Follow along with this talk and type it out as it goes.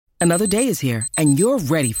Another day is here, and you're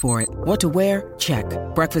ready for it. What to wear? Check.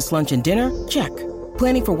 Breakfast, lunch, and dinner? Check.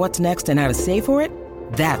 Planning for what's next and how to save for it?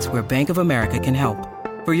 That's where Bank of America can help.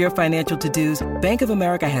 For your financial to-dos, Bank of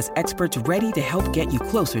America has experts ready to help get you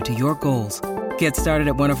closer to your goals. Get started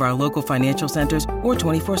at one of our local financial centers or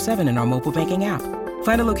 24/7 in our mobile banking app.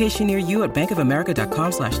 Find a location near you at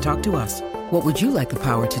bankofamerica.com/talktous. What would you like the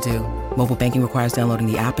power to do? Mobile banking requires downloading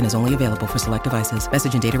the app and is only available for select devices.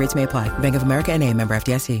 Message and data rates may apply. Bank of America N.A., member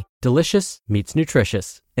FDIC. Delicious meets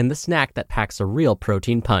nutritious in the snack that packs a real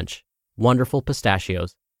protein punch. Wonderful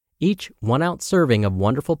Pistachios. Each 1 ounce serving of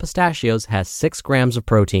Wonderful Pistachios has 6 grams of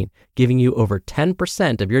protein, giving you over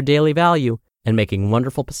 10% of your daily value and making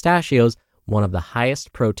Wonderful Pistachios one of the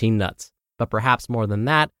highest protein nuts. But perhaps more than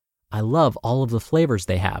that, I love all of the flavors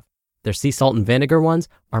they have. Their sea salt and vinegar ones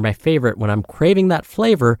are my favorite when I'm craving that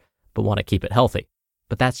flavor but want to keep it healthy.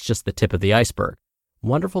 But that's just the tip of the iceberg.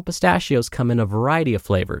 Wonderful Pistachios come in a variety of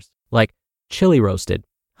flavors, like chili roasted,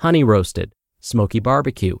 honey roasted, smoky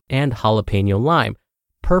barbecue, and jalapeno lime,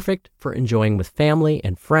 perfect for enjoying with family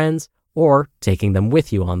and friends or taking them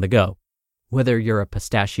with you on the go. Whether you're a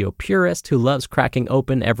pistachio purist who loves cracking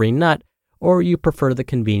open every nut, or you prefer the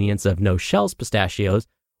convenience of no-shells pistachios,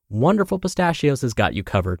 Wonderful Pistachios has got you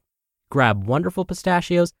covered. Grab Wonderful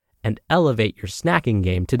Pistachios and elevate your snacking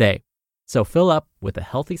game today. So fill up with a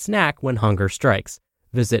healthy snack when hunger strikes.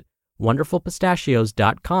 Visit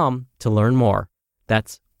wonderfulpistachios.com to learn more.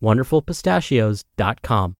 That's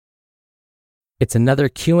wonderfulpistachios.com. It's another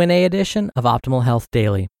Q&A edition of Optimal Health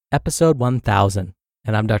Daily, episode 1000,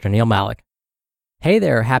 and I'm Dr. Neil Malik. Hey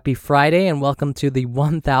there, happy Friday, and welcome to the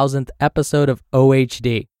 1000th episode of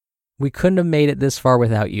OHD. We couldn't have made it this far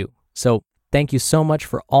without you, so thank you so much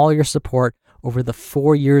for all your support over the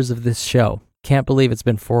 4 years of this show. Can't believe it's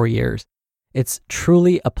been 4 years. It's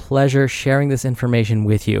truly a pleasure sharing this information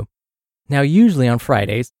with you. Now, usually on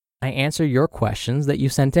Fridays, I answer your questions that you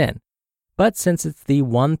sent in. But since it's the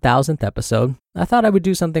 1000th episode, I thought I would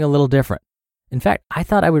do something a little different. In fact, I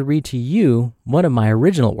thought I would read to you one of my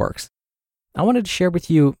original works. I wanted to share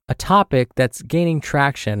with you a topic that's gaining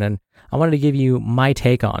traction, and I wanted to give you my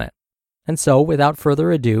take on it. And so, without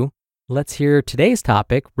further ado, let's hear today's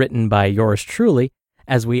topic written by yours truly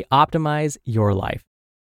as we optimize your life.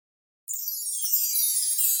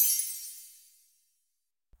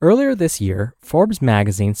 Earlier this year, Forbes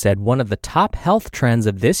magazine said one of the top health trends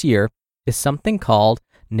of this year is something called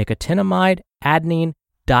nicotinamide adenine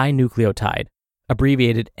dinucleotide,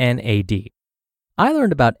 abbreviated NAD. I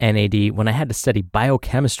learned about NAD when I had to study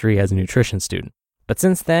biochemistry as a nutrition student, but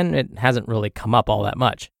since then it hasn't really come up all that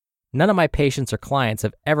much. None of my patients or clients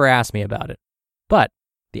have ever asked me about it. But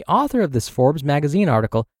the author of this Forbes magazine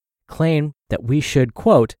article claimed that we should,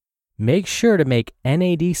 quote, make sure to make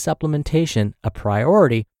NAD supplementation a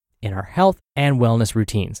priority in our health and wellness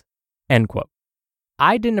routines, end quote.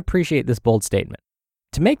 I didn't appreciate this bold statement.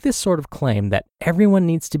 To make this sort of claim that everyone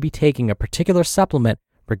needs to be taking a particular supplement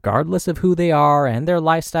regardless of who they are and their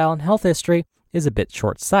lifestyle and health history is a bit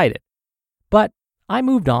short-sighted. But I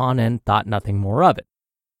moved on and thought nothing more of it.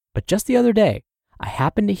 But just the other day, I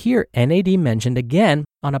happened to hear NAD mentioned again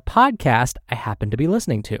on a podcast I happened to be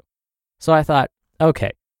listening to. So I thought,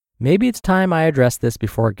 okay, maybe it's time I address this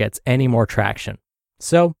before it gets any more traction.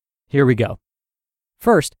 So here we go.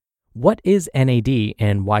 First, what is NAD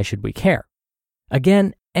and why should we care?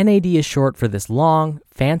 Again, NAD is short for this long,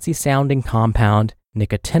 fancy-sounding compound,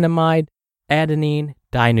 nicotinamide adenine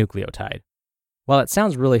dinucleotide. While it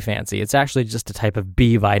sounds really fancy, it's actually just a type of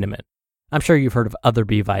B vitamin. I'm sure you've heard of other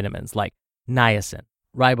B vitamins like niacin,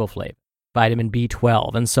 riboflavin, vitamin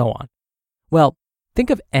B12, and so on. Well, think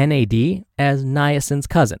of NAD as niacin's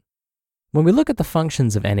cousin. When we look at the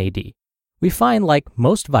functions of NAD, we find, like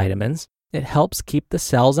most vitamins, it helps keep the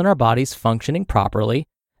cells in our bodies functioning properly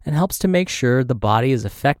and helps to make sure the body is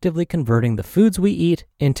effectively converting the foods we eat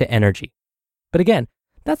into energy. But again,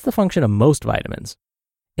 that's the function of most vitamins.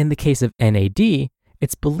 In the case of NAD,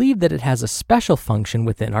 it's believed that it has a special function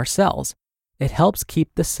within our cells. It helps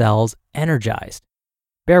keep the cells energized.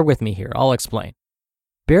 Bear with me here, I'll explain.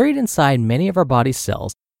 Buried inside many of our body's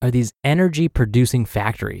cells are these energy-producing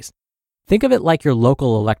factories. Think of it like your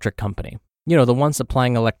local electric company. You know, the one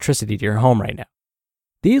supplying electricity to your home right now.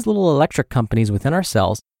 These little electric companies within our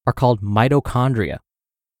cells are called mitochondria.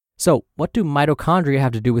 So, what do mitochondria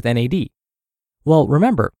have to do with NAD? Well,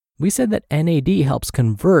 remember, we said that NAD helps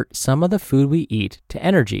convert some of the food we eat to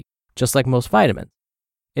energy, just like most vitamins.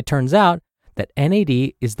 It turns out that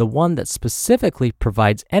NAD is the one that specifically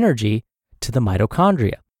provides energy to the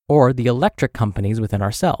mitochondria, or the electric companies within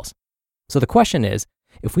our cells. So the question is,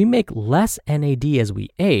 if we make less NAD as we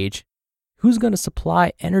age, who's going to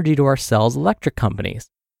supply energy to our cells' electric companies?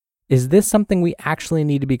 is this something we actually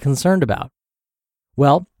need to be concerned about?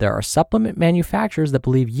 Well, there are supplement manufacturers that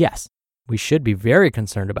believe yes, we should be very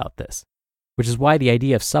concerned about this, which is why the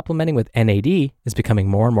idea of supplementing with NAD is becoming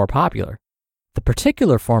more and more popular. The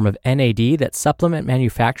particular form of NAD that supplement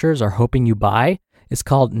manufacturers are hoping you buy is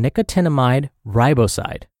called nicotinamide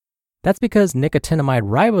riboside. That's because nicotinamide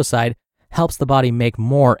riboside helps the body make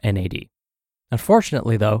more NAD.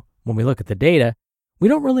 Unfortunately, though, when we look at the data, we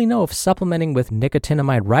don't really know if supplementing with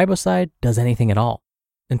nicotinamide riboside does anything at all.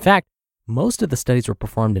 In fact, most of the studies were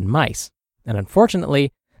performed in mice, and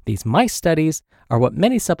unfortunately, these mice studies are what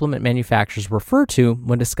many supplement manufacturers refer to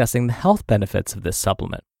when discussing the health benefits of this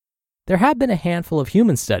supplement. There have been a handful of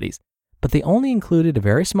human studies, but they only included a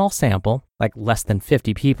very small sample, like less than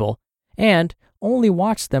 50 people, and only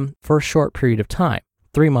watched them for a short period of time,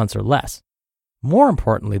 3 months or less. More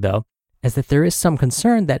importantly, though, is that there is some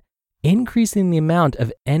concern that increasing the amount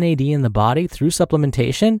of NAD in the body through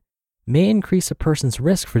supplementation may increase a person's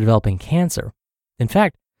risk for developing cancer. In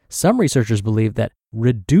fact, some researchers believe that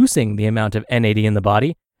reducing the amount of NAD in the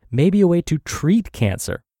body may be a way to treat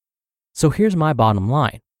cancer. So here's my bottom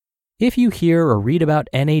line. If you hear or read about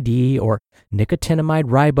NAD or nicotinamide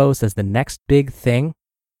ribose as the next big thing,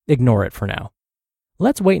 ignore it for now.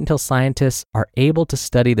 Let's wait until scientists are able to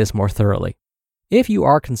study this more thoroughly. If you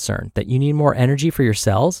are concerned that you need more energy for your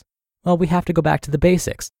cells, well, we have to go back to the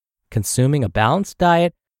basics. Consuming a balanced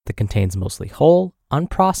diet that contains mostly whole,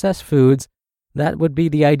 unprocessed foods, that would be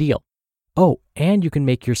the ideal. Oh, and you can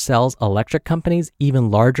make your cells' electric companies even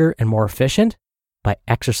larger and more efficient by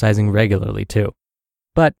exercising regularly too.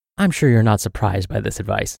 But I'm sure you're not surprised by this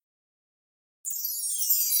advice.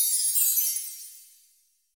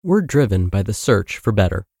 We're driven by the search for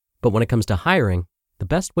better, but when it comes to hiring, the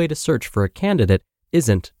best way to search for a candidate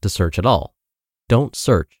isn't to search at all. Don't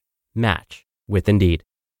search, match with Indeed.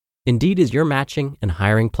 Indeed is your matching and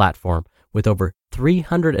hiring platform with over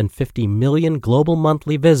 350 million global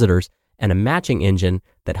monthly visitors and a matching engine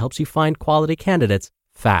that helps you find quality candidates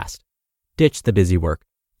fast. Ditch the busy work.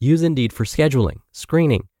 Use Indeed for scheduling,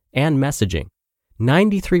 screening, and messaging.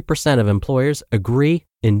 93% of employers agree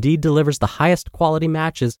Indeed delivers the highest quality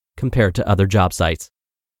matches compared to other job sites.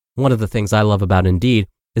 One of the things I love about Indeed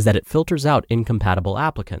is that it filters out incompatible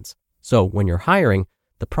applicants. So when you're hiring,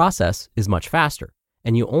 the process is much faster,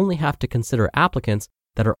 and you only have to consider applicants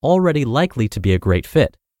that are already likely to be a great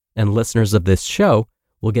fit. And listeners of this show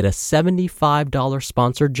will get a $75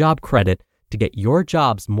 sponsored job credit to get your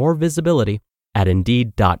jobs more visibility at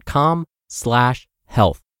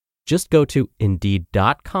Indeed.com/health. Just go to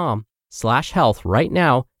Indeed.com/health right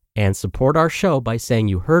now and support our show by saying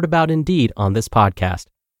you heard about Indeed on this podcast.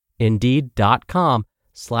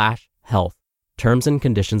 Indeed.com/health. Terms and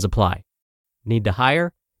conditions apply. Need to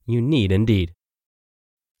hire? You need Indeed.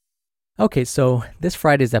 Okay, so this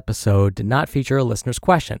Friday's episode did not feature a listener's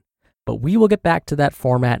question, but we will get back to that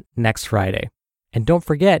format next Friday. And don't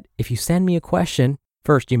forget, if you send me a question,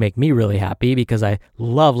 first, you make me really happy because I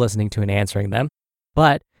love listening to and answering them,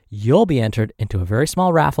 but you'll be entered into a very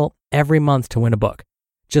small raffle every month to win a book.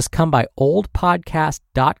 Just come by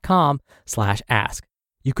oldpodcast.com/ask.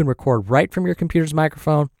 You can record right from your computer's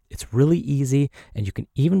microphone. It's really easy, and you can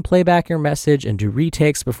even play back your message and do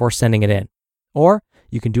retakes before sending it in. Or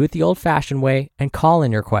you can do it the old-fashioned way and call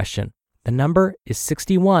in your question. The number is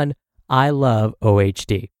 61 I love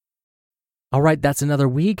OHD. All right, that's another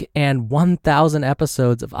week and 1,000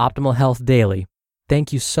 episodes of Optimal Health Daily.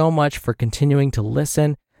 Thank you so much for continuing to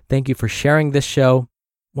listen. Thank you for sharing this show.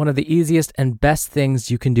 One of the easiest and best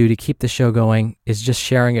things you can do to keep the show going is just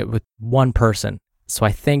sharing it with one person. So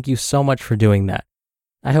I thank you so much for doing that.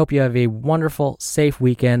 I hope you have a wonderful, safe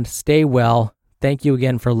weekend. Stay well. Thank you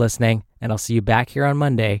again for listening, and I'll see you back here on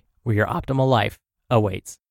Monday where your optimal life awaits.